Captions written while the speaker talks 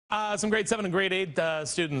Some grade 7 and grade 8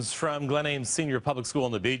 students from Glen Ames Senior Public School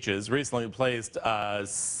in the Beaches recently placed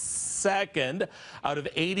second out of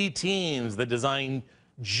 80 teams that designed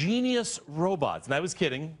genius robots. And I was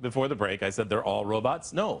kidding before the break. I said they're all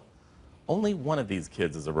robots. No, only one of these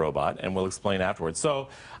kids is a robot, and we'll explain afterwards. So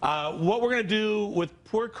what we're going to do with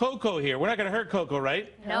poor Coco here, we're not going to hurt Coco,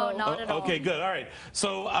 right? No, not at all. Okay, good. All right.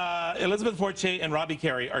 So Elizabeth Fortier and Robbie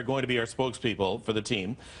Carey are going to be our spokespeople for the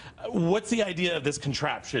team. What's the idea of this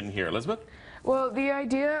contraption here, Elizabeth? Well, the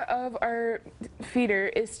idea of our feeder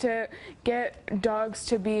is to get dogs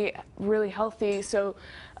to be really healthy. So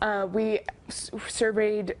we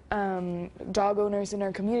surveyed dog owners in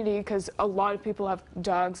our community because a lot of people have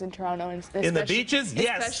dogs in Toronto. And in the beaches?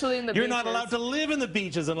 Yes. Especially in the You're beaches. not allowed to live in the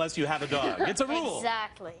beaches unless you have a dog. It's a rule.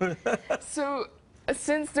 Exactly. So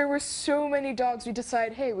since there were so many dogs, we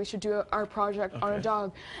decided, hey, we should do our project on a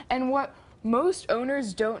dog. And what most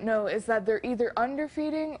owners don't know is that they're either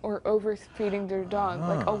underfeeding or overfeeding their dog.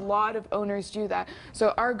 Like a lot of owners do that.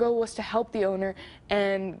 So our goal was to help the owner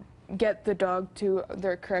and get the dog to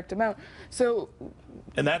their correct amount. So,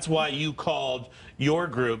 and that's why you called your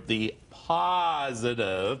group the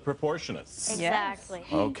Pawsitive Proportionists. Exactly.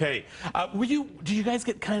 Yes. Okay. Do you guys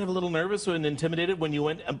get kind of a little nervous and intimidated when you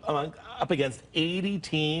went up against 80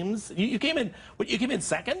 teams? You came in. You came in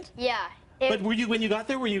second? Yeah. But when you got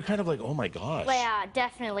there, were you kind of like, oh my gosh? Yeah,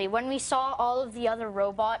 definitely. When we saw all of the other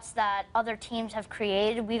robots that other teams have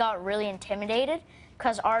created, we got really intimidated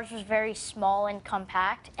because ours was very small and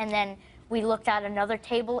compact. And then we looked at another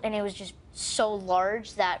table and it was just so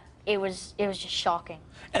large that it was just shocking.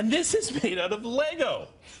 And this is made out of Lego.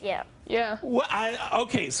 Yeah. yeah. Well,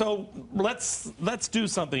 okay, so let's do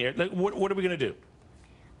something here. What are we gonna do?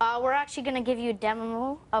 We're actually gonna give you a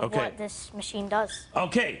demo of what this machine does.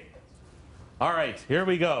 Okay. All right, here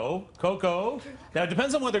we go. Coco. Now, it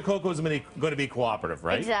depends on whether Coco is going to be cooperative,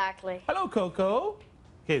 right? Exactly. Hello, Coco.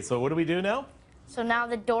 Okay, so what do we do now? So now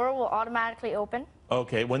the door will automatically open.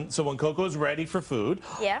 Okay, so when Coco's ready for food,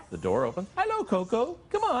 yeah, the door opens. Hello, Coco.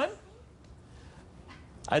 Come on.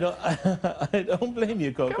 I don't blame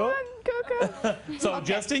you, Coco. Come on, Coco. So okay.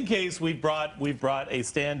 Just in case, we've brought a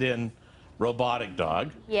stand-in robotic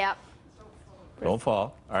dog. Yep. Don't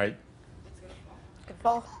fall. All right. Good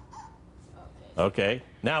fall. Okay.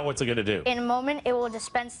 Now what's it going to do? In a moment, it will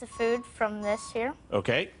dispense the food from this here.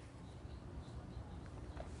 Okay.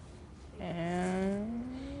 And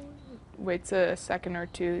waits a second or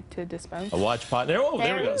two to dispense. A watch pot. There we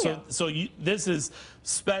go. go. So this is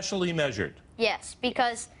specially measured. Yes,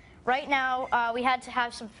 because right now we had to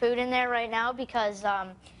have some food in there right now because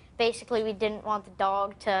basically we didn't want the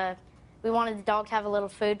dog to. We wanted the dog to have a little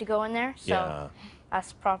food to go in there. So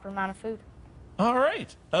that's the proper amount of food. All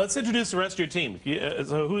right. Let's introduce the rest of your team.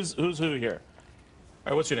 So who's who here?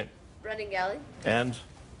 All right, what's your name? Brendan Galley. And?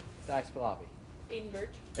 Dax Palapi. Aiden Birch.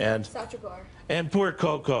 And? Sasha Bar. And poor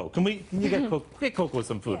Coco. Can you get Coco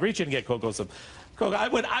some food? Yeah. Reach in and get Coco some. Coco, I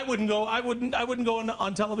wouldn't go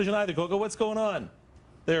on television either. Coco, what's going on?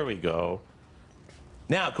 There we go.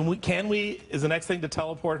 Now, can we? Is the next thing to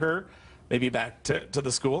teleport her, maybe back to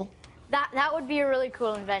the school? That would be a really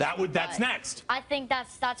cool invention. That's next. I think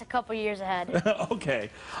that's a couple years ahead. Okay.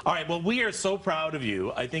 All right. Well, we are so proud of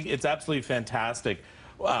you. I think it's absolutely fantastic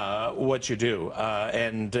what you do.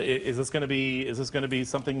 And is this going to be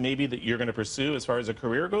something maybe that you're going to pursue as far as a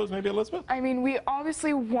career goes? Maybe, Elizabeth? I mean, we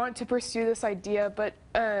obviously want to pursue this idea, but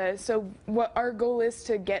so what our goal is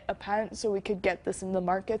to get a patent so we could get this in the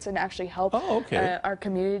markets and actually help our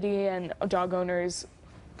community and dog owners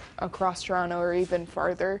across Toronto or even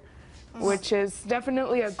farther. Which is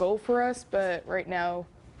definitely a goal for us, but right now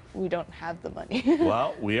we don't have the money.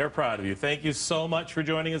 Well, we are proud of you. Thank you so much for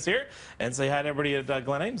joining us here, and say hi to everybody at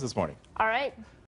Glen Ames this morning. All right.